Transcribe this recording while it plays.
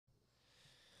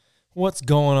What's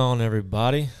going on,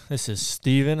 everybody? This is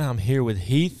Steven. I'm here with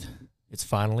Heath. It's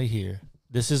finally here.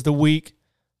 This is the week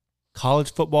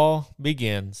college football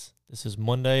begins. This is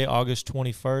Monday, August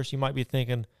 21st. You might be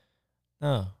thinking,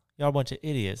 oh, y'all a bunch of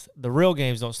idiots. The real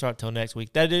games don't start till next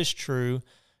week. That is true.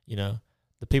 You know,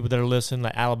 the people that are listening,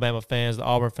 like Alabama fans, the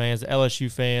Auburn fans, the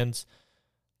LSU fans,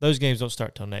 those games don't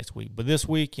start till next week. But this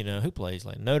week, you know, who plays?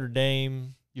 Like Notre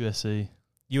Dame. USC.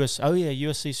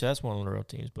 USC, so that's one of the real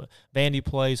teams. But Vandy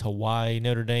plays, Hawaii,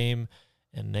 Notre Dame,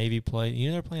 and Navy play. You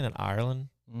know they're playing in Ireland?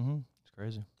 Mm-hmm. It's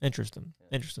crazy. Interesting.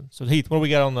 So, Heath, what do we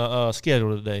got on the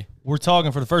schedule today? We're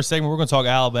talking for the first segment, we're going to talk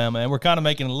Alabama, and we're kind of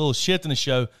making a little shift in the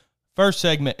show. First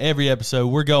segment, every episode,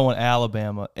 we're going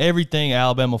Alabama. Everything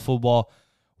Alabama football.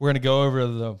 We're going to go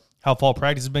over how fall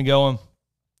practice has been going,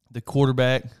 the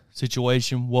quarterback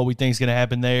situation, what we think is going to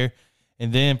happen there.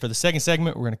 And then for the second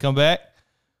segment, we're going to come back.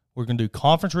 We're going to do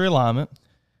conference realignment,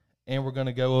 and we're going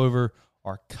to go over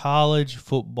our college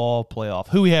football playoff.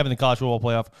 Who we have in the college football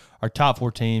playoff, our top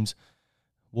 4 teams.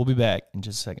 We'll be back in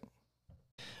just a second.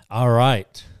 All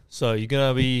right. So you're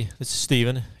going to be – this is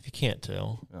Steven, if you can't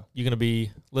tell. Yeah. You're going to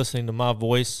be listening to my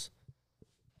voice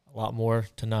a lot more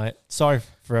tonight. Sorry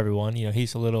for everyone. You know,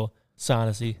 he's a little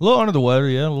sinusy. A little under the weather,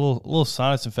 yeah, a little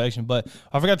sinus infection. But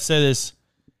I forgot to say this.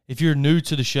 If you're new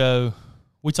to the show,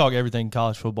 we talk everything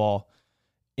college football.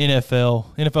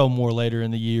 NFL more later in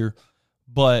the year.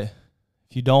 But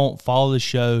if you don't follow the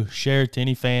show, share it to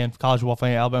any fan, college football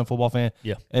fan, Alabama football fan,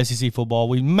 SEC football.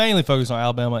 We mainly focus on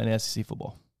Alabama and SEC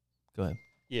football. Go ahead.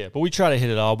 Yeah, but we try to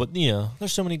hit it all. But, you know,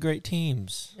 there's so many great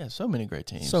teams. Yeah, so many great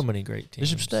teams.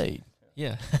 Bishop State.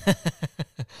 Yeah.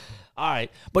 All right.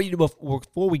 But you know,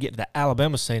 before we get to the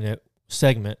Alabama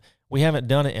segment, we haven't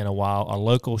done it in a while, a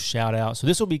local shout-out. So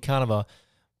this will be kind of a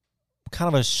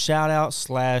shout-out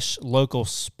 / local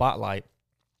spotlight.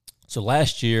 So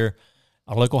last year,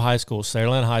 our local high school,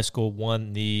 Saraland High School,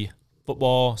 won the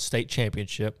football state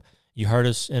championship. You heard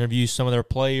us interview some of their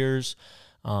players.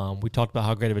 We talked about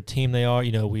how great of a team they are.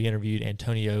 You know, we interviewed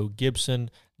Antonio Gibson,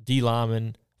 D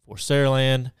lineman for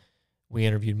Saraland. We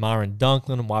interviewed Myron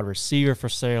Dunklin, wide receiver for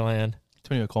Saraland.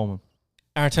 Antonio Coleman.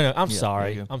 I'm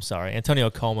sorry. Antonio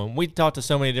Coleman. We talked to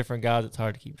so many different guys, it's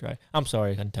hard to keep track. I'm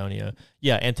sorry, Antonio.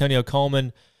 Yeah, Antonio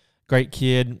Coleman, great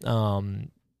kid. And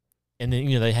then,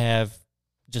 you know, they have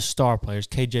just star players.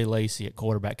 KJ Lacey at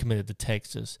quarterback committed to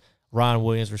Texas. Ryan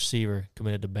Williams, receiver,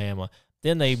 committed to Bama.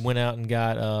 Then they went out and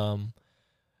got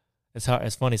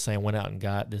it's funny saying went out and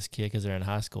got this kid because they're in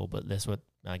high school, but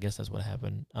I guess that's what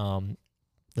happened.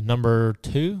 The number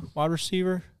 2 wide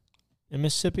receiver in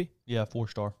Mississippi. Yeah,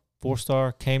 4-star.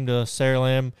 4-star, came to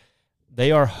Saraland.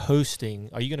 They are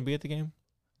hosting. Are you going to be at the game?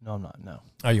 No, I'm not. No.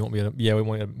 Oh, you won't be able to? Yeah, we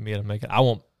won't be able to make it. I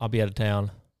won't. I'll be out of town.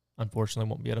 Unfortunately,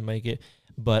 won't be able to make it.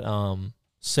 But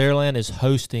Saraland is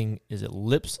hosting. Is it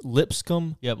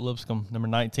Lipscomb? Yep, Lipscomb, number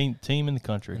 19th team in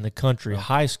the country.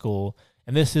 High school.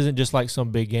 And this isn't just like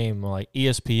some big game. Like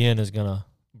ESPN is going to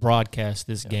broadcast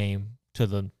this game to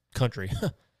the country.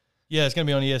 Yeah, it's going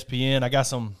to be on ESPN. I got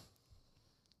some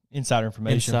insider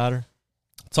information.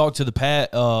 Talked to the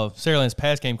Saraland's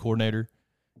pass game coordinator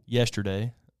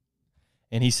yesterday,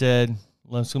 and he said,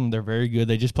 "Lipscomb, they're very good.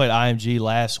 They just played IMG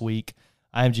last week.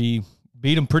 IMG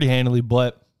beat them pretty handily,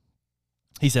 but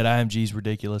he said IMG's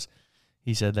ridiculous.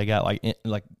 He said they got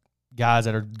like guys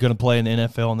that are going to play in the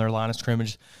NFL in their line of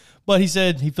scrimmage, but he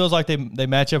said he feels like they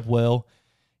match up well.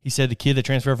 He said the kid that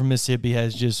transferred from Mississippi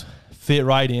has just fit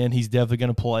right in. He's definitely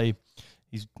going to play.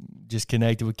 He's just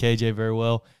connected with KJ very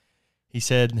well. He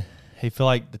said." He feel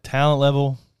like the talent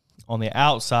level on the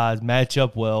outside match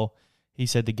up well. He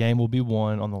said the game will be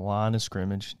won on the line of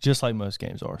scrimmage, just like most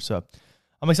games are. So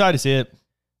I'm excited to see it.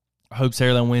 I hope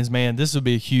Saraland wins, man. This will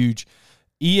be a huge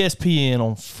ESPN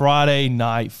on Friday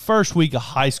night, first week of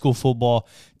high school football,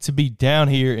 to be down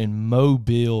here in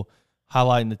Mobile,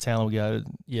 highlighting the talent we got.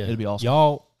 Yeah, it'll be awesome.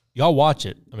 Y'all watch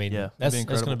it. I mean, yeah, that's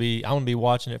going to be. I'm going to be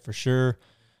watching it for sure.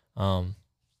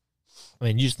 I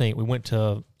mean, you just think we went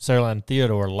to Saraland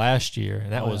Theodore last year,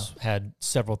 and that had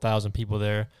several thousand people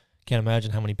there. Can't imagine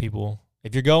how many people.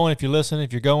 If you're going, you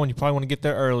probably want to get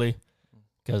there early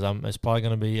because it's probably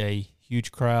going to be a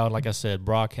huge crowd. Like I said,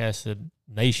 broadcasted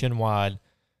nationwide.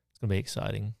 It's going to be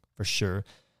exciting for sure.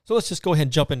 So let's just go ahead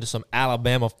and jump into some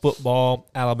Alabama football,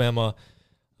 Alabama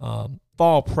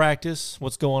fall practice.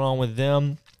 What's going on with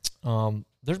them?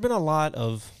 There's been a lot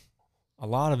of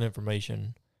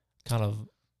information, kind of.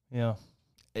 Yeah.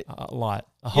 A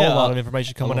whole lot of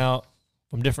information coming out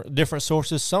from different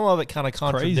sources. Some of it kind of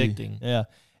contradicting. Crazy. Yeah,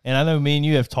 and I know me and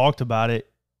you have talked about it.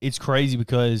 It's crazy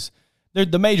because they're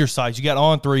the major sites. You got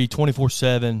On3,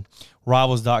 24/7,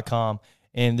 Rivals.com,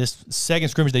 and this second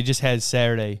scrimmage they just had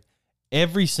Saturday.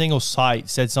 every single site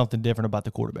said something different about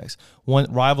the quarterbacks.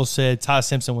 One rival said Ty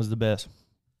Simpson was the best.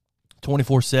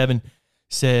 24/7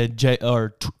 said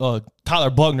Tyler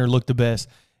Buckner looked the best.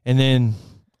 And then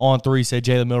On 3 said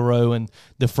Jalen Milroe and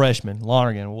the freshman,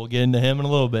 Lonergan. We'll get into him in a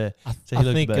little bit. I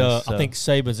think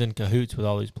Saban's in cahoots with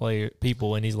all these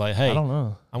people, and he's like, hey, I don't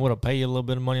know. I'm going to pay you a little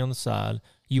bit of money on the side.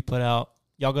 Y'all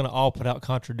going to all put out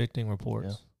contradicting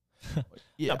reports.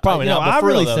 Yeah, probably not. But I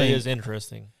really think think it is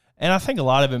interesting. And I think a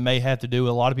lot of it may have to do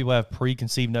with a lot of people have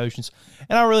preconceived notions.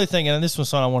 And I really think, and this one's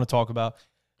something I want to talk about,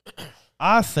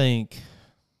 I think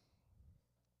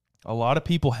a lot of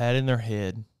people had in their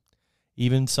head,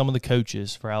 even some of the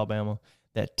coaches for Alabama,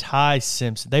 that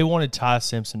they wanted Ty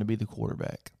Simpson to be the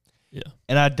quarterback. Yeah.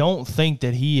 And I don't think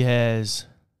that he has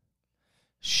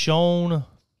shown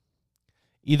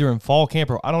either in fall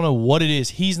camp or I don't know what it is.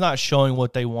 He's not showing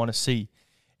what they want to see.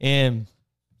 And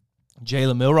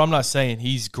Jalen Milroe, I'm not saying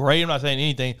he's great. I'm not saying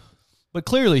anything. But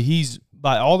clearly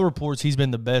by all the reports, he's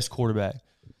been the best quarterback.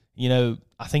 You know,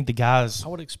 I think the guys – I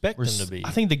would expect him to be. I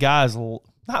think the guys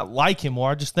not like him more.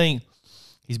 I just think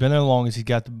he's been there the longest. He's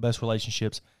got the best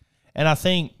relationships. And I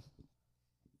think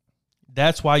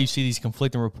that's why you see these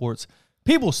conflicting reports.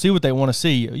 People see what they want to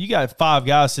see. You got 5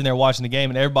 guys sitting there watching the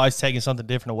game, and everybody's taking something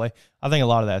different away. I think a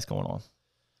lot of that's going on.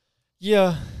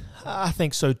 Yeah, I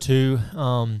think so too.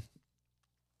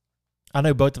 I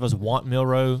know both of us want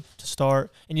Milroe to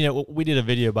start. And, you know, we did a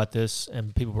video about this,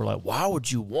 and people were like, why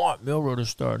would you want Milroe to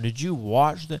start? Did you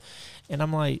watch that? And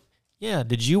I'm like, yeah,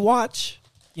 did you watch?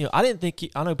 You know, I didn't think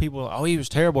I know people, he was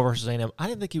terrible versus A&M. I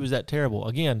didn't think he was that terrible.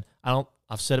 Again,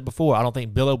 I've said it before. I don't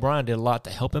think Bill O'Brien did a lot to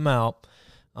help him out.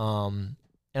 And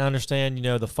I understand, you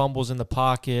know, the fumbles in the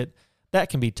pocket, that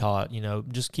can be taught. You know,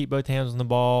 just keep both hands on the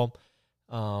ball.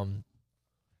 But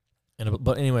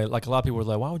anyway, like a lot of people were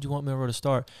like, why would you want Milroe to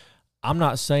start? I'm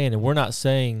not saying, and we're not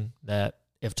saying that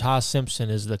if Ty Simpson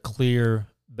is the clear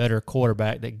better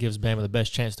quarterback that gives Bama the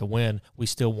best chance to win, we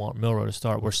still want Milroe to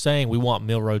start. We're saying we want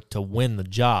Milroe to win the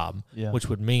job, which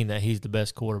would mean that he's the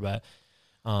best quarterback.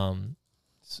 And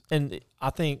I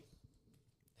think,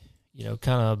 you know,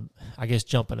 kind of, I guess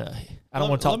jumping. I don't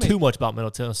want to talk too much about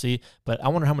Middle Tennessee, but I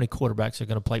wonder how many quarterbacks are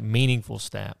going to play meaningful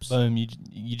snaps. Boom,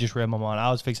 you just read my mind. I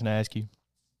was fixing to ask you.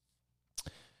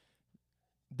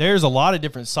 There's a lot of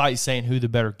different sites saying who the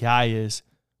better guy is,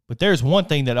 but there's one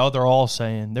thing that they're all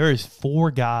saying. There is 4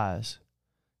 guys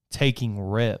taking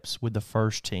reps with the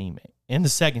first team and the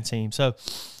second team. So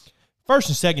first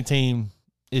and second team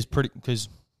is pretty – because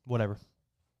whatever.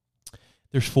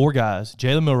 There's 4 guys,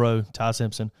 Jalen Milroe, Ty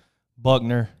Simpson,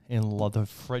 Buckner, and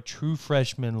the true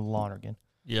freshman Lonergan.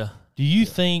 Yeah. Do you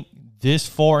think this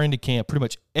far into camp, pretty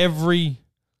much every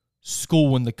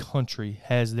school in the country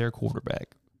has their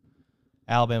quarterback?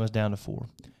 Alabama's down to 4.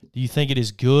 Do you think it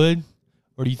is good,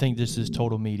 or do you think this is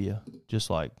total media, just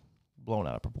like blown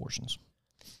out of proportions?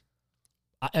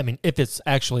 I mean, if it's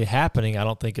actually happening, I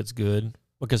don't think it's good,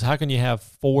 because how can you have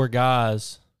 4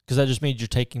 guys? Because that just means you're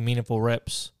taking meaningful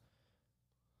reps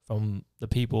from the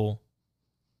people.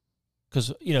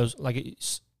 Because, you know, like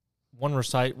one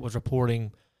site was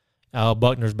reporting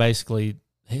Buckner's basically,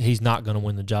 he's not going to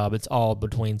win the job. It's all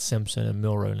between Simpson and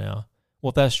Milroe now. Well,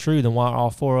 if that's true, then why are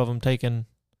all 4 of them taking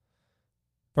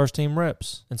first-team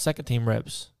reps and second-team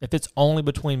reps? If it's only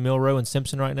between Milroe and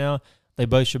Simpson right now, they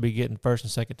both should be getting first-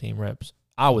 and second-team reps,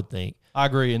 I would think. I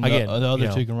agree, and again, the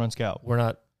other 2 can run scout. We're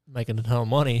not making a ton of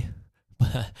money,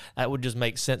 but that would just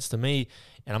make sense to me.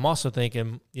 And I'm also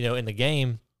thinking, you know, in the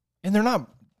game. And they're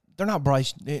not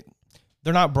Bryce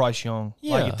Young.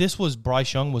 Yeah. Like, if this was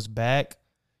Bryce Young was back,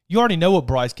 you already know what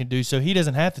Bryce can do, so he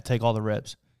doesn't have to take all the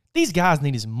reps. These guys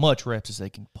need as much reps as they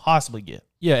can possibly get.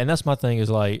 Yeah, and that's my thing is,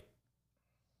 like,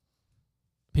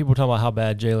 people talking about how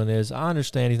bad Jalen is. I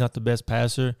understand he's not the best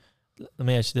passer. Let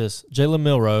me ask you this. Jalen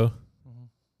Milroe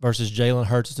versus Jalen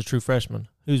Hurts as the true freshman.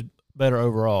 Who's better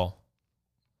overall?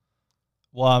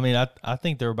 Well, I mean, I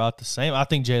think they're about the same. I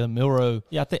think Jalen Milroe.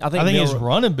 Yeah, I think his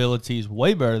running ability is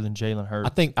way better than Jalen Hurts.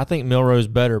 I think Milroe's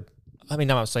better. I mean,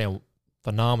 I'm not saying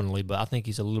phenomenally, but I think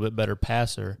he's a little bit better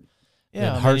passer.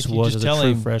 Yeah, than Hurts was as a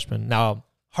true freshman. Now,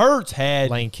 Hurts had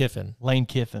Lane Kiffin.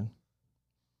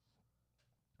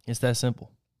 It's that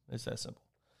simple.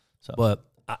 So, but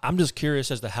I'm just curious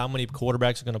as to how many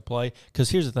quarterbacks are going to play. Because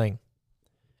here's the thing,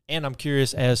 and I'm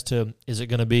curious as to, is it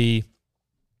going to be,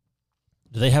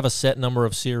 do they have a set number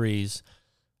of series?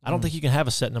 I don't think you can have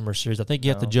a set number of series. I think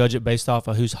you have to judge it based off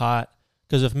of who's hot.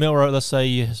 Because if Milroe, let's say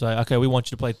you say, okay, we want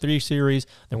you to play 3 series,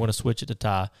 then we're going to switch it to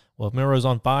Ty. Well, if Milroe's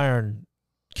on fire and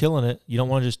killing it, you don't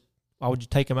want to why would you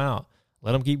take him out?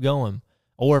 Let him keep going.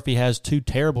 Or if he has 2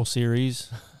 terrible series,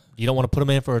 you don't want to put him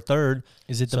in for a third.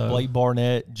 Is it the Blake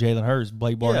Barnett, Jalen Hurts?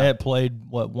 Blake Barnett played,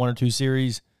 1 or 2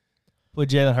 series, put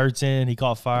Jalen Hurts in, he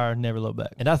caught fire, never looked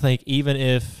back. And I think even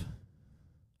if,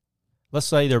 let's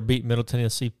say they're beating Middle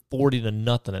Tennessee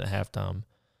 40-0 at halftime,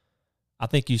 I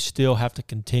think you still have to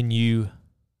continue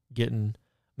getting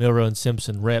Milroe and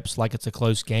Simpson reps like it's a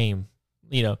close game.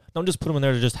 Don't just put them in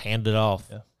there to just hand it off.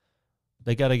 Yeah.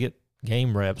 They got to get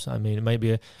game reps. I mean, it may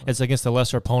be it's against a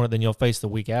lesser opponent than you'll face the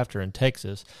week after in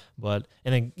Texas. And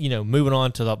then, moving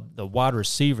on to the wide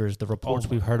receivers, the reports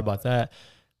we've heard about that,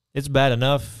 it's bad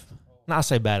enough. Not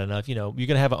say bad enough. You're going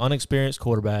to have an unexperienced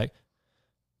quarterback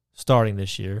starting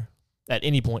this year, at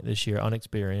any point this year,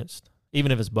 unexperienced.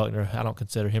 Even if it's Buckner, I don't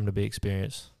consider him to be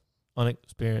experienced.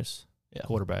 Unexperienced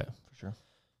quarterback. For sure.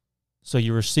 So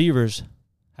your receivers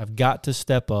have got to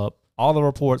step up. All the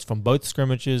reports from both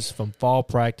scrimmages, from fall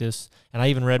practice, and I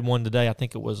even read one today, I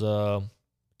think it was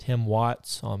Tim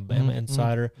Watts on Bama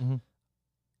Insider,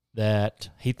 that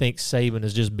he thinks Saban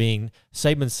is just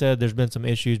Saban said there's been some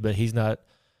issues, but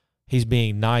he's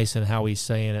being nice in how he's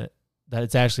saying it, that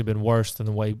it's actually been worse than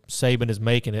the way Saban is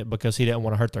making it because he didn't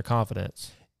want to hurt their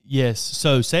confidence. Yes,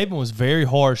 so Saban was very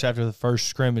harsh after the first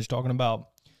scrimmage talking about,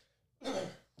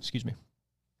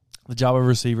 the job of a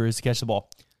receiver is to catch the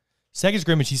ball. Second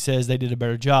scrimmage, he says they did a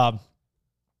better job.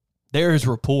 There is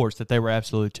reports that they were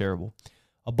absolutely terrible.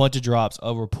 A bunch of drops.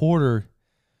 A reporter,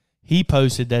 he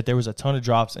posted that there was a ton of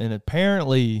drops, and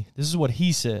apparently, this is what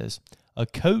he says, a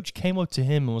coach came up to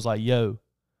him and was like, yo,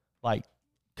 like,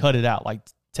 cut it out. Like,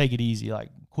 take it easy. Like,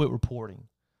 quit reporting.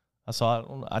 Did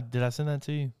I send that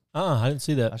to you? I didn't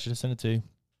see that. I should have sent it to you.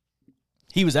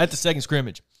 He was at the second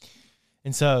scrimmage.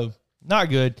 And so, not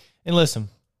good. And listen,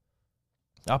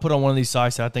 I put on one of these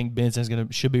sites that I think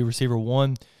Benson should be wide receiver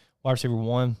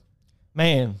 1.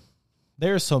 Man,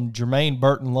 there's some Jermaine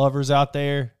Burton lovers out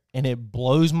there, and it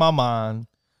blows my mind.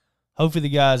 Hopefully the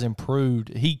guy's improved.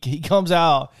 He comes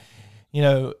out,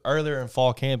 earlier in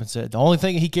fall camp and said the only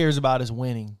thing he cares about is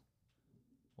winning.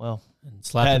 Well,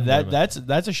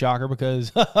 that's a shocker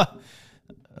because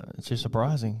it's just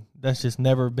surprising. That's just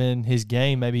never been his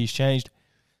game. Maybe he's changed.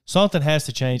 Something has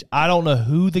to change. I don't know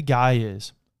who the guy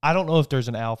is. I don't know if there's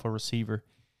an alpha receiver.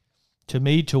 To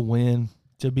me, to win,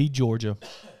 to beat Georgia,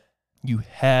 you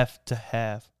have to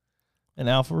have an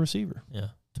alpha receiver. Yeah.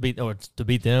 To beat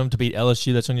them, to beat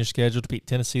LSU that's on your schedule, to beat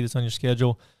Tennessee that's on your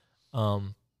schedule. I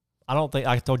don't think,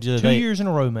 I told you the other day, 2 years in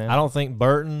a row, man. I don't think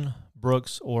Burton,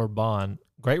 Brooks, or Bond,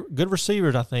 good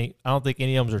receivers, I don't think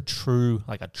any of them are true,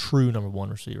 like a true number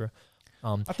 1 receiver.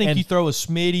 I think you throw a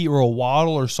Smitty or a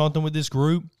Waddle or something with this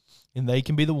group, and they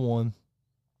can be the one.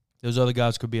 Those other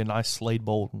guys could be a nice Slade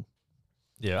Bolden.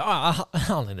 Yeah, I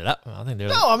don't think that. I think they're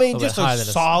just a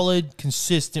solid,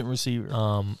 consistent receiver.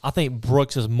 I think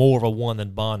Brooks is more of a 1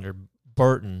 than Bond or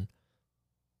Burton.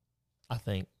 I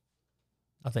think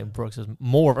Brooks is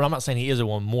more. I'm not saying he is a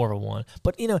 1, more of a 1.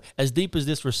 But as deep as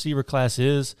this receiver class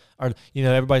is, or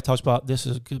everybody talks about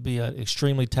could be an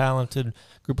extremely talented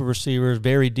group of receivers,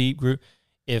 very deep group.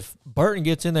 If Burton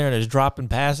gets in there and is dropping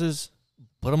passes,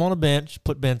 put him on a bench.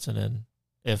 Put Benson in.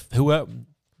 If whoever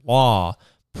Law,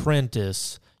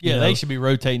 Prentice, they should be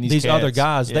rotating these other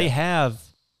guys. Yeah.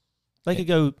 They could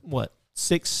go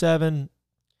 6, 7,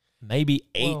 maybe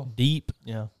 8 deep.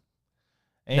 Yeah.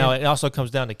 Now it also comes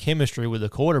down to chemistry with the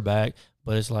quarterback,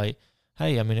 but it's like,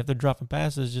 hey, I mean, if they're dropping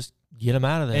passes, just get them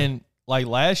out of there. And like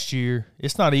last year,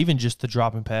 it's not even just the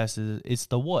dropping passes. It's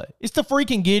the what? It's the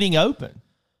freaking getting open.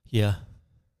 Yeah.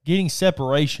 Getting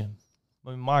separation. I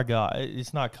mean, my God,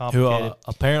 it's not complicated.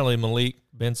 Apparently Malik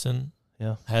Benson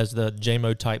has the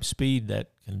JMO type speed that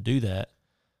can do that.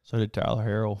 So did Tyler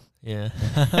Harrell. Yeah.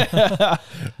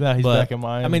 Now he's back in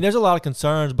Miami. I mean, there's a lot of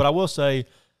concerns, but I will say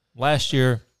last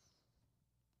year,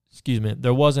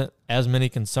 there wasn't as many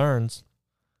concerns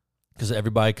because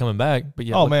everybody coming back. But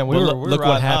yeah, look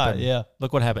what happened. High, yeah,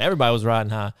 look what happened. Everybody was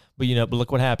riding high, but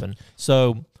look what happened.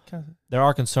 So there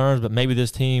are concerns, but maybe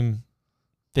this team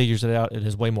figures it out. It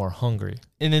is way more hungry.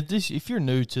 And if you're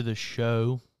new to the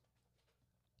show,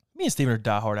 me and Steven are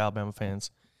diehard Alabama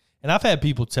fans, and I've had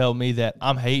people tell me that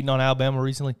I'm hating on Alabama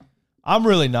recently. I'm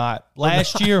really not.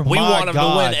 Last year, we want them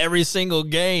to win every single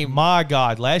game. My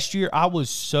God, last year I was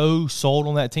so sold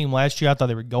on that team. Last year I thought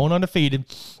they were going undefeated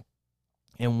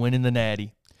and winning the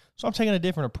Natty. So I'm taking a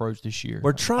different approach this year.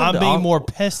 I'm being more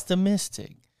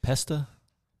pessimistic.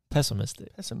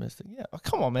 Pessimistic. Yeah. Oh,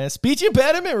 come on, man. Speech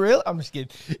impediment, really? I'm just kidding.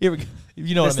 Here we go.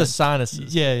 You know what I meant. That's the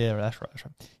sinuses. Yeah, that's right.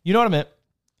 You know what I meant.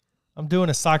 I'm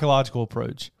doing a psychological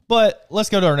approach. But let's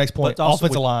go to our next point.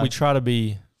 Offensive line. We try to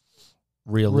be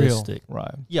realistic.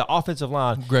 Right. Yeah, offensive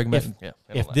line. Greg Metton.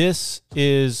 If this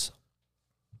is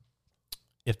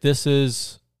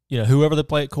whoever they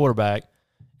play at quarterback,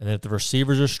 and if the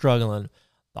receivers are struggling,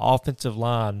 the offensive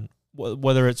line,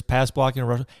 whether it's pass blocking or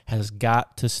rush, has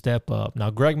got to step up. Now,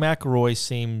 Greg McElroy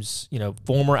seems,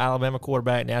 former Alabama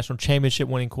quarterback, national championship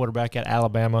winning quarterback at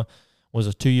Alabama, was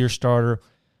a 2-year starter.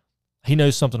 He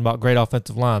knows something about great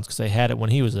offensive lines because they had it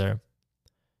when he was there.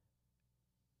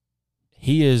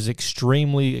 He is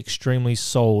extremely, extremely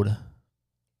sold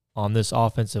on this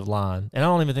offensive line. And I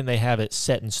don't even think they have it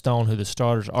set in stone who the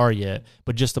starters are yet,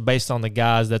 but just based on the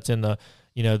guys that's in the,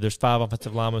 there's 5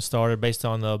 offensive linemen started based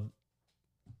on the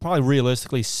probably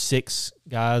realistically 6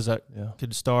 guys that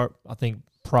could start. I think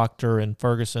Proctor and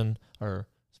Ferguson, or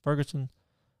Ferguson?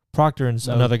 Proctor and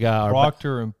another guy.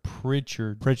 Proctor and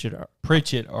Pritchett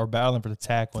are battling for the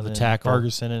tackle.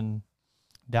 Ferguson and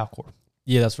Dalcourt.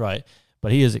 Yeah, that's right.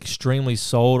 But he is extremely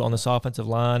sold on this offensive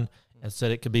line and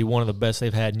said it could be one of the best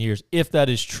they've had in years. If that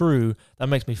is true, that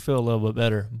makes me feel a little bit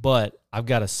better. But I've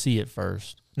got to see it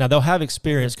first. Now, they'll have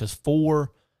experience because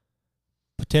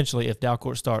potentially, if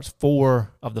Dalcourt starts,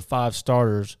 4 of the 5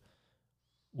 starters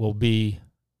will be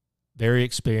very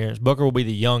experienced. Booker will be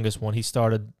the youngest one. He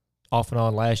started off and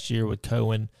on last year with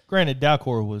Cohen. Granted,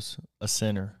 Dalcourt was a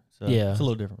center. So it's a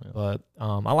little different. Yeah. But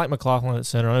I like McLaughlin at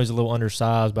center. I know he's a little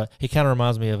undersized, but he kind of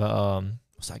reminds me of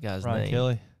what's that guy's name? Ryan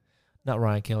Kelly? Not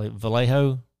Ryan Kelly.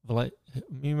 Vallejo. You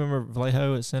remember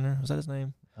Vallejo at center? Was that his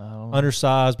name?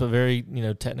 Undersized, but very,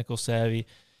 technical savvy.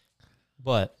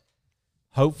 But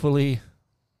hopefully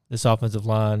this offensive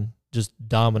line just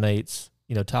dominates.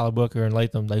 Tyler Booker and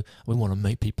Latham, we want to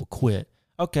make people quit.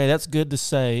 Okay, that's good to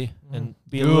say and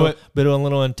be a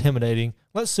little intimidating.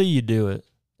 Let's see you do it.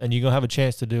 And you're going to have a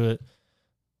chance to do it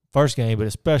first game, but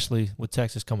especially with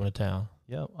Texas coming to town.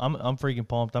 Yeah, I'm freaking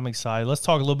pumped. I'm excited. Let's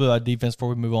talk a little bit about defense before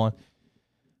we move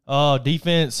on.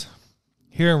 Defense,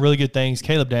 hearing really good things.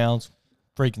 Caleb Downs,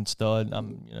 freaking stud.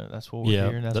 That's what we're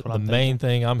hearing. That's what I'm thinking. The main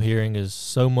thing I'm hearing is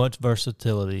so much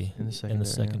versatility in the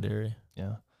secondary.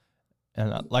 Yeah.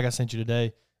 And like I sent you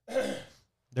today,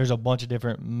 there's a bunch of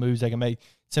different moves they can make.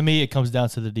 To me, it comes down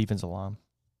to the defensive line.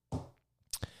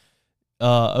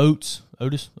 Oates,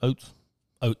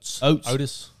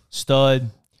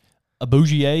 stud,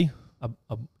 Abugier.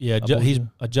 He's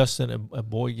Justin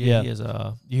Boyd. Yeah, he is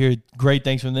you hear great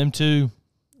things from them too.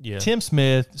 Yeah, Tim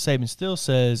Smith, Saban still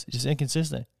says just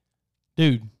inconsistent.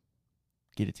 Dude,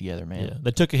 get it together, man. Yeah,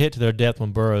 they took a hit to their depth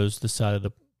when Burrows decided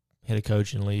to hit a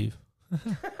coach and leave.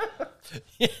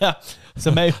 Yeah,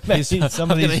 so maybe some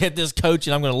of these going to hit this coach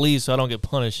and I'm going to leave so I don't get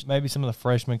punished. Maybe some of the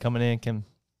freshmen coming in can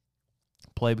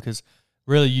play because.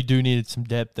 Really, you do need some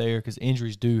depth there because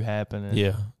injuries do happen.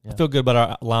 And, I feel good about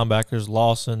our linebackers.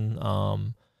 Lawson,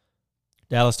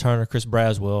 Dallas Turner, Chris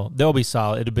Braswell. They'll be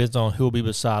solid. It depends on who will be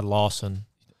beside Lawson.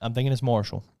 I'm thinking it's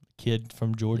Marshall, kid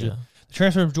from Georgia. Yeah. The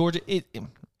transfer from Georgia, it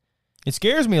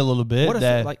scares me a little bit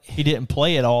that he didn't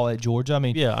play at all at Georgia.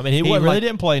 He really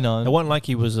didn't play none. It wasn't like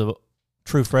he was a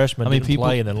true freshman, didn't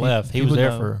play and then left. He was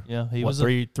there for he was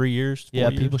 3 years? 4 years?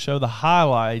 People show the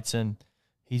highlights and –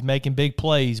 he's making big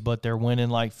plays, but they're winning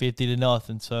like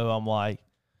 50-0. So I'm like,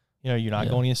 you're not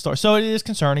going to start. So it is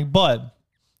concerning, but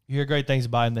you hear great things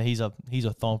about him that he's a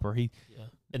thumper. He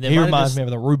reminds me of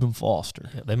the Reuben Foster.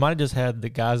 Yeah, they might have just had the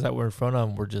guys that were in front of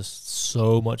him were just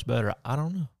so much better. I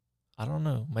don't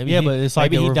know. Maybe but it's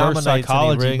like a reverse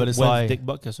psychology. But it's like Dick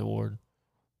Butkus Award.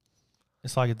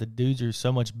 It's like if the dudes are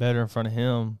so much better in front of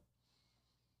him.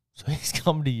 So he's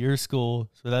coming to your school.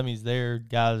 So that means their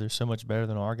guys are so much better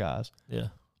than our guys. Yeah.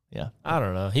 Yeah. I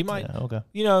don't know. He might. Yeah, okay.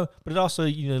 But it also,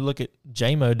 look at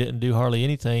J-Mo didn't do hardly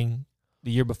anything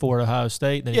the year before at Ohio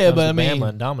State. Then he comes to Bama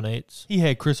and dominates. He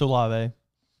had Chris Olave.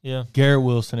 Yeah. Garrett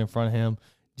Wilson in front of him.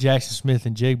 Jackson Smith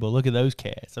and Jigba. Look at those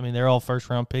cats. They're all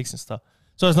first-round picks and stuff.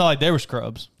 So it's not like they were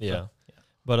scrubs. Yeah. So.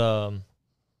 But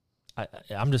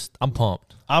I'm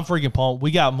pumped. I'm freaking pumped.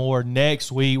 We got more next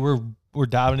week. We're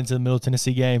diving into the Middle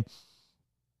Tennessee game.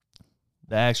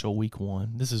 The actual week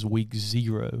 1. This is week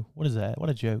 0. What is that? What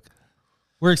a joke.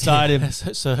 We're excited.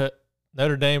 So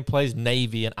Notre Dame plays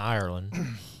Navy in Ireland.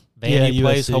 Vandy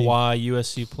plays Hawaii.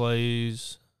 USC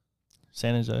plays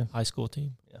San Jose. High school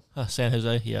team. Yeah. San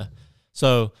Jose, yeah.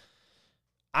 So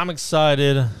I'm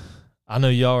excited. I know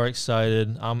y'all are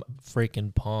excited. I'm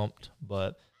freaking pumped.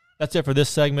 But that's it for this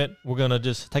segment. We're going to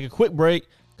just take a quick break,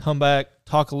 come back,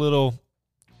 talk a little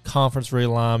conference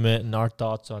realignment and our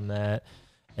thoughts on that.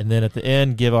 And then at the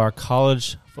end, give our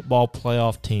college football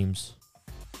playoff teams.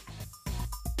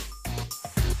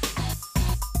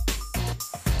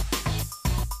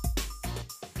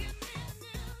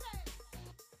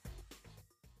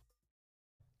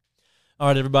 All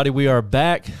right, everybody, we are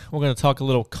back. We're going to talk a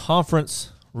little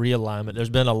conference realignment. There's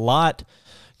been a lot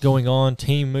going on,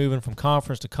 team moving from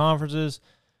conference to conferences.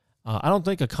 I don't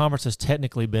think a conference has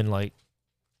technically been like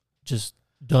just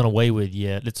done away with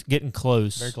yet. It's getting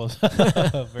close. Very close.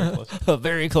 Very close.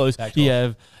 Very close. You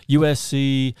have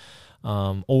USC,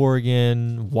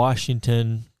 Oregon,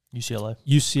 Washington,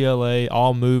 UCLA,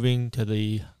 all moving to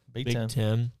the Big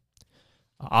Ten.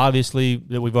 Obviously,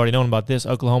 that we've already known about this.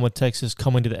 Oklahoma, Texas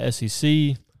coming to the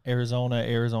SEC.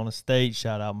 Arizona State.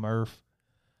 Shout out Murph.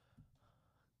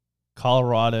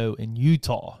 Colorado and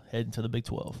Utah heading to the Big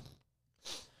 12.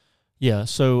 Yeah,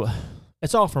 so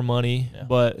it's all for money. Yeah.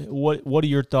 But what are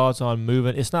your thoughts on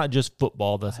moving? It's not just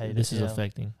football that this is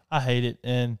affecting. I hate it,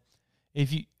 and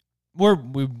if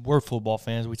we're football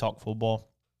fans, we talk football,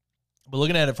 but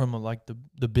looking at it from like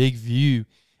the big view,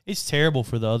 it's terrible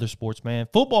for the other sports, man.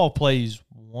 Football plays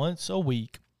once a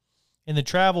week, and the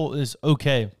travel is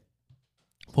okay.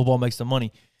 Football makes the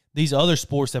money. These other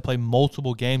sports that play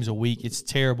multiple games a week, it's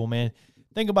terrible, man.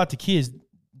 Think about the kids.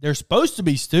 They're supposed to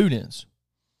be students.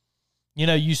 You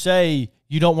know, you say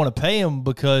you don't want to pay them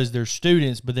because they're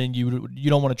students, but then you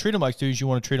don't want to treat them like students. You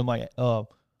want to treat them like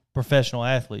professional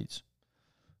athletes.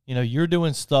 You know, you're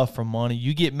doing stuff for money.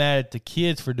 You get mad at the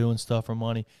kids for doing stuff for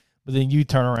money, but then you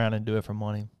turn around and do it for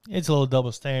money. It's a little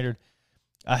double standard.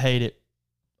 I hate it.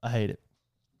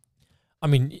 I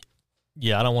mean,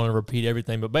 yeah, I don't want to repeat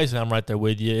everything, but basically I'm right there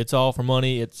with you. It's all for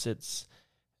money. It's just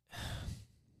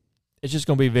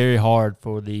going to be very hard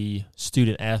for the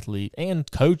student athlete and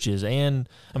coaches. And,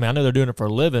 I mean, I know they're doing it for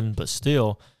a living, but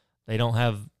still, they don't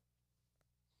have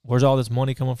 – where's all this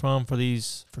money coming from for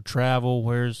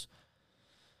travel?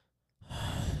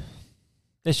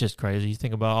 It's just crazy. You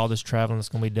think about all this traveling that's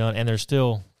going to be done, and they're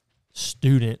still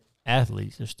student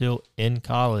athletes. They're still in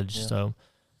college. Yeah. So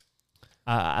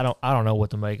I don't know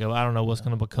what to make of. I don't know what's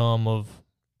going to become of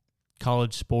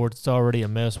college sports. It's already a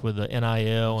mess with the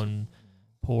NIL and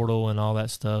portal and all that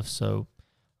stuff. So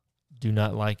do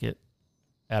not like it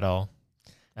at all.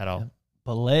 Yeah.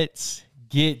 But let's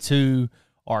get to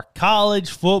our college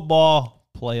football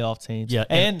playoff teams. Yeah,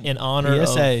 and in honor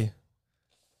PSA, if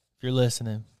you're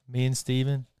listening, me and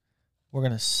Steven, we're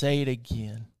going to say it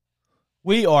again.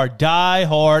 We are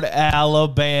diehard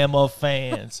Alabama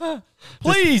fans.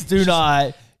 Please do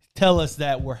not tell us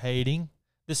that we're hating.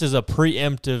 This is a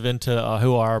preemptive into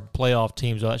who our playoff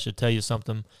teams are. That should tell you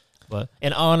something. But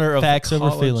in honor of facts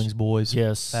over feelings, boys.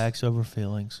 Yes. Facts over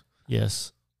feelings.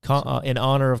 Yes. In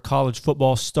honor of college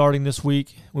football starting this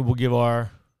week, we will give our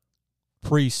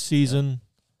preseason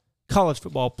college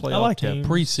football playoff I like teams.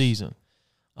 that, preseason.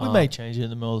 We may change it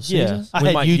in the middle of the season. Yeah,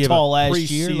 I had Utah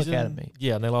last year. Look at me.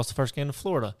 Yeah, and they lost the first game to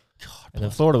Florida. And then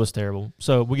Florida was terrible.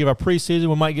 So we give our preseason.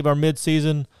 We might give our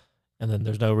midseason. And then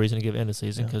there's no reason to give end of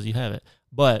season because you have it.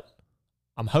 But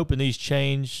I'm hoping these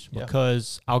change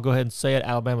because I'll go ahead and say it.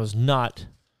 Alabama's not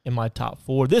in my top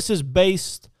 4. This is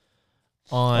based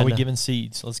on... Are we giving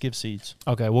seeds? Let's give seeds.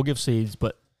 Okay, we'll give seeds.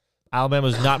 But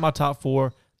Alabama's not in my top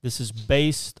 4. This is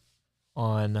based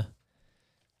on...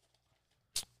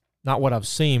 Not what I've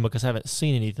seen because I haven't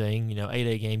seen anything.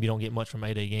 8A game, you don't get much from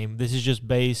 8A game. This is just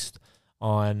based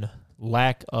on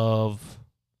lack of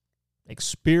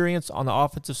experience on the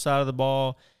offensive side of the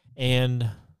ball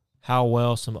and how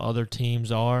well some other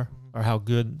teams are or how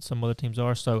good some other teams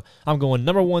are. So I'm going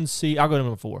number 1 seed. I'll go to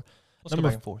number 4. Let's go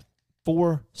back and forth.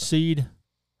 4 seed.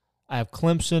 I have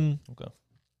Clemson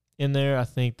in there. I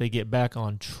think they get back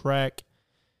on track.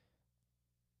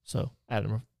 So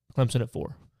Adam, Clemson at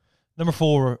 4. Number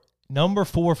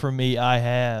 4 for me, I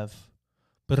have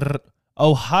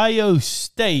Ohio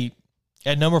State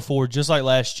at number 4, just like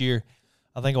last year.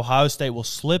 I think Ohio State will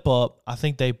slip up. I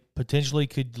think they potentially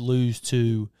could lose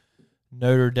to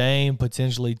Notre Dame,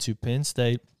 potentially to Penn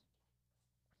State.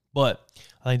 But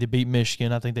I think they beat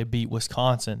Michigan. I think they beat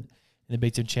Wisconsin in the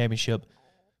Big Ten Championship.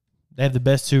 They have the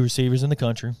best 2 receivers in the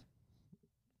country.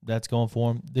 That's going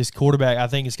for them. This quarterback, I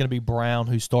think it's going to be Brown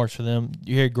who starts for them.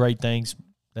 You hear great things.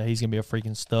 That he's going to be a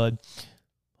freaking stud.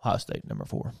 Ohio State, number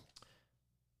 4.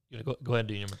 You go ahead and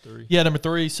do number 3. Yeah, number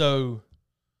 3. So,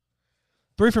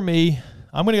 3 for me,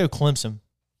 I'm going to go Clemson.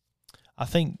 I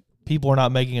think people are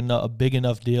not making a big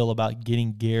enough deal about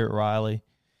getting Garrett Riley.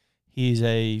 He's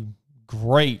a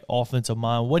great offensive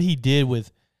mind. What he did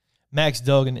with Max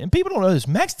Duggan, and people don't know this,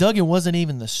 Max Duggan wasn't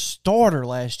even the starter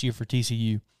last year for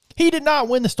TCU. He did not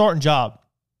win the starting job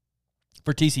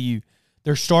for TCU.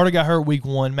 Their starter got hurt week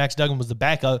 1. Max Duggan was the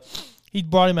backup. He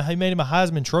made him a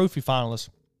Heisman Trophy finalist.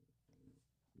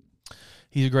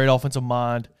 He's a great offensive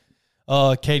mind.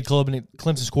 Cade Klubnik,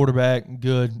 Clemson's quarterback,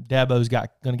 good. Dabo's going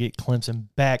to get Clemson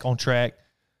back on track.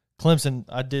 Clemson,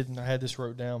 I had this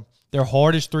wrote down. Their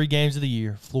hardest 3 games of the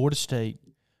year: Florida State,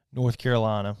 North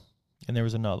Carolina, and there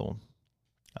was another one.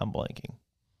 I'm blanking.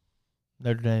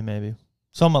 Notre Dame, maybe.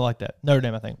 Something like that. Notre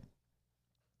Dame, I think.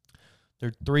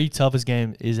 Their 3 toughest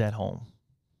game is at home.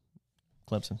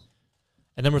 Clemson.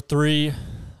 At number 3,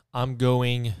 I'm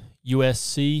going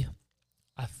USC.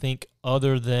 I think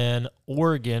other than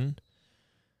Oregon,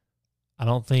 I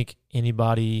don't think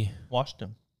anybody.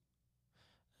 Washington.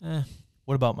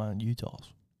 What about my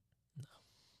Utahs?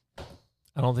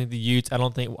 I don't think the Utes. I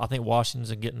think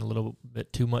Washington's getting a little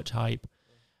bit too much hype.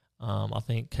 I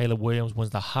think Caleb Williams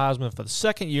wins the Heisman for the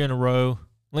second year in a row.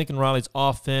 Lincoln Riley's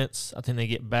offense, I think they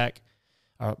get back.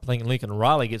 I think Lincoln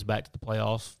Riley gets back to the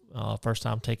playoffs. First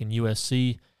time taking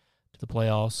USC to the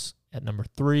playoffs. At number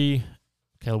 3,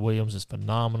 Caleb Williams is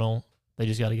phenomenal. They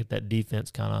just got to get that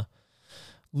defense kind of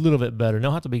a little bit better. They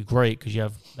don't have to be great because you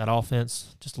have that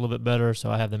offense just a little bit better, so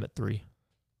I have them at 3.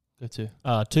 Good too.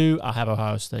 2, I have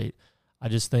Ohio State. I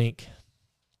just think.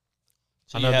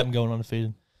 So you have them going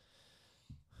undefeated?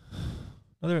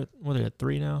 Well, they're at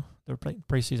 3 now. They're playing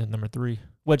preseason number 3.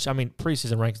 Which, I mean,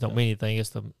 preseason rankings don't mean anything. It's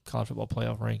the college football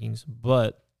playoff rankings.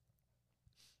 But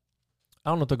I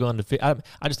don't know if they'll go undefeated.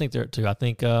 I just think they're at 2. I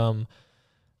think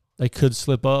they could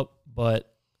slip up,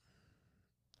 but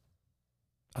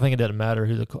I think it doesn't matter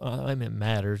who I mean, it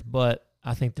matters, but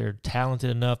I think they're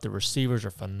talented enough. The receivers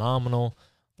are phenomenal.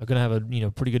 They're going to have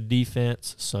a pretty good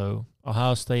defense. So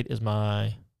Ohio State is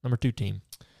my number 2 team.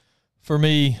 For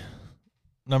me,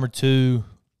 number 2,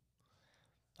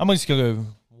 I'm just going to go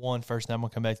 1 first, then I'm going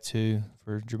to come back to 2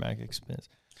 for dramatic expense.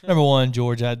 Number 1,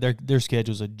 Georgia. Their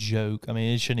schedule's a joke. I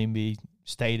mean, it shouldn't even be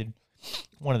stated.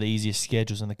 One of the easiest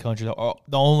schedules in the country.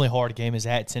 The only hard game is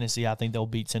at Tennessee. I think they'll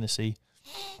beat Tennessee.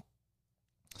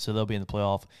 So they'll be in the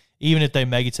playoff. Even if they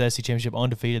make it to the SEC Championship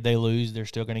undefeated, they lose, they're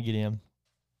still going to get in.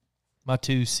 My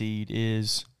 2 seed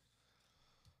is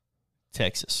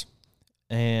Texas.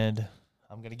 And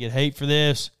I'm going to get hate for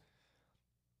this.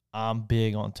 I'm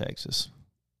big on Texas.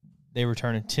 They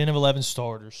returning 10 of 11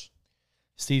 starters.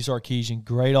 Steve Sarkisian,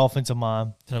 great offensive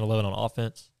mind. 10 of 11 on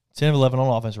offense. 10 of 11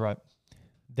 on offense, right.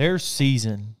 Their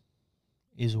season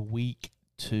is week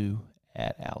 2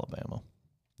 at Alabama.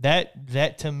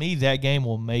 That to me, that game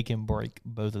will make and break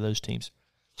both of those teams.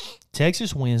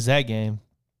 Texas wins that game.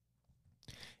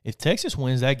 If Texas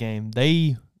wins that game,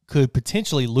 they could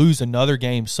potentially lose another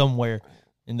game somewhere,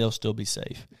 and they'll still be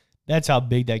safe. That's how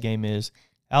big that game is.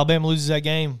 Alabama loses that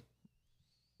game,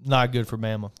 not good for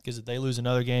Bama, because if they lose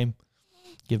another game,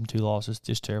 give them 2 losses,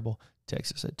 just terrible.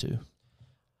 Texas at 2.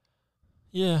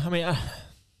 Yeah, I mean,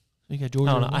 you got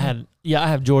Georgia. I don't know. I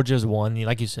have Georgia as 1.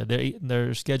 Like you said,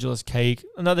 their schedule is cake.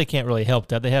 I know they can't really help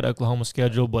that. They had Oklahoma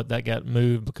schedule, but that got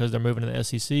moved because they're moving to the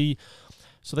SEC,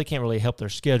 so they can't really help their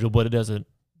schedule. But it doesn't.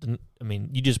 I mean,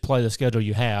 you just play the schedule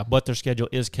you have. But their schedule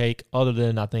is cake. Other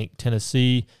than I think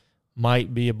Tennessee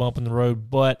might be a bump in the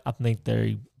road, but I think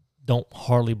they don't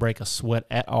hardly break a sweat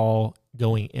at all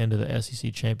going into the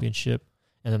SEC championship,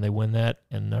 and then they win that,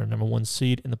 and they're number 1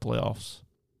 seed in the playoffs.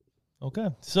 Okay.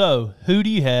 So, who do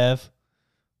you have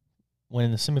winning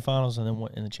the semifinals and then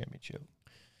in the championship?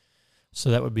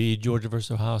 So that would be Georgia versus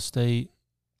Ohio State.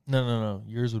 No.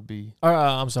 Yours would be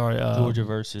I'm sorry. Georgia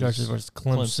versus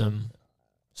Clemson.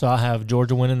 So I have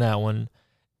Georgia winning that one,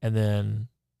 and then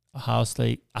Ohio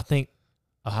State. I think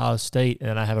Ohio State, and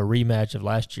then I have a rematch of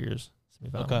last year's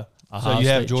semifinal. Okay. So you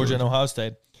have Georgia and Ohio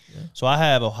State. Yeah. So I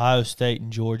have Ohio State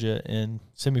and Georgia in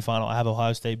semifinal. I have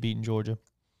Ohio State beating Georgia.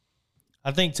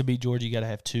 I think to beat Georgia, you got to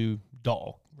have 2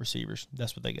 dog receivers.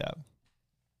 That's what they got.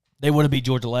 They would have beat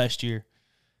Georgia last year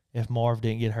if Marv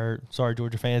didn't get hurt. Sorry,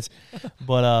 Georgia fans.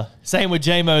 But same with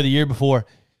J-Mo the year before.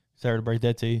 Sorry to break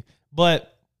that to you.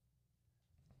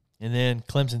 And then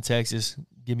Clemson, Texas.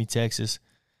 Give me Texas.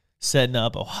 Setting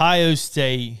up Ohio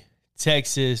State,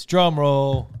 Texas. Drum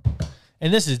roll.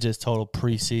 And this is just total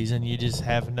preseason. You just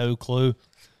have no clue.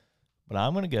 But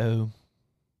I'm going to go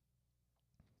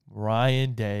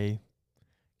Ryan Day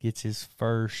gets his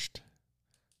first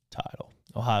title.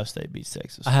 Ohio State beats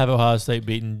Texas. I have Ohio State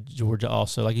beating Georgia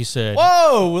also, like you said.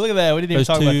 Whoa, look at that. We didn't even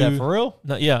talk about that for real.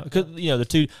 No, yeah, because the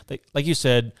 2, like you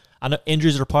said, I know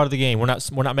injuries are part of the game. We're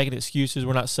not making excuses.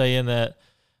 We're not saying that.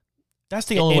 That's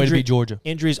the only way to beat Georgia.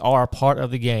 Injuries are a part of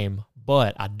the game,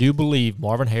 but I do believe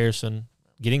Marvin Harrison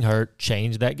getting hurt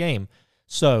changed that game.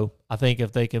 So I think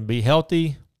if they can be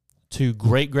healthy, 2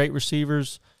 great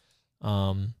receivers,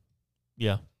 I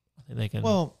think they can.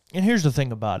 Well, and here's the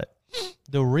thing about it.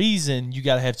 The reason you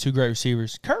got to have 2 great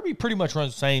receivers, Kirby pretty much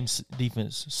runs the same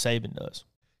defense Saban does.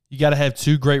 You got to have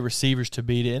 2 great receivers to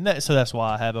beat it, and so that's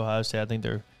why I have Ohio State. I think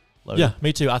they're loaded. Yeah,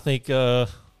 me too. I think they're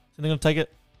going to take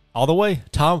it all the way.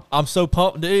 Tom, I'm so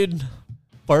pumped, dude.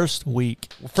 First week.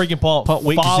 We're freaking pumped.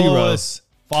 Week follow 0.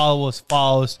 Follow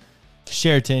us.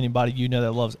 Share it to anybody you know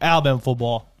that loves Alabama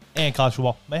football. and college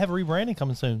football. May have a rebranding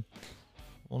coming soon.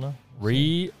 Well, no.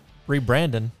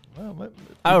 Rebranding. Well,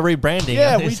 rebranding.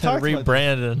 Yeah, we talked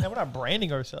rebranding. about that. No, we're not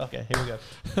branding ourselves. Okay, here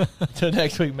we go. Till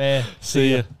next week, man.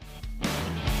 See ya.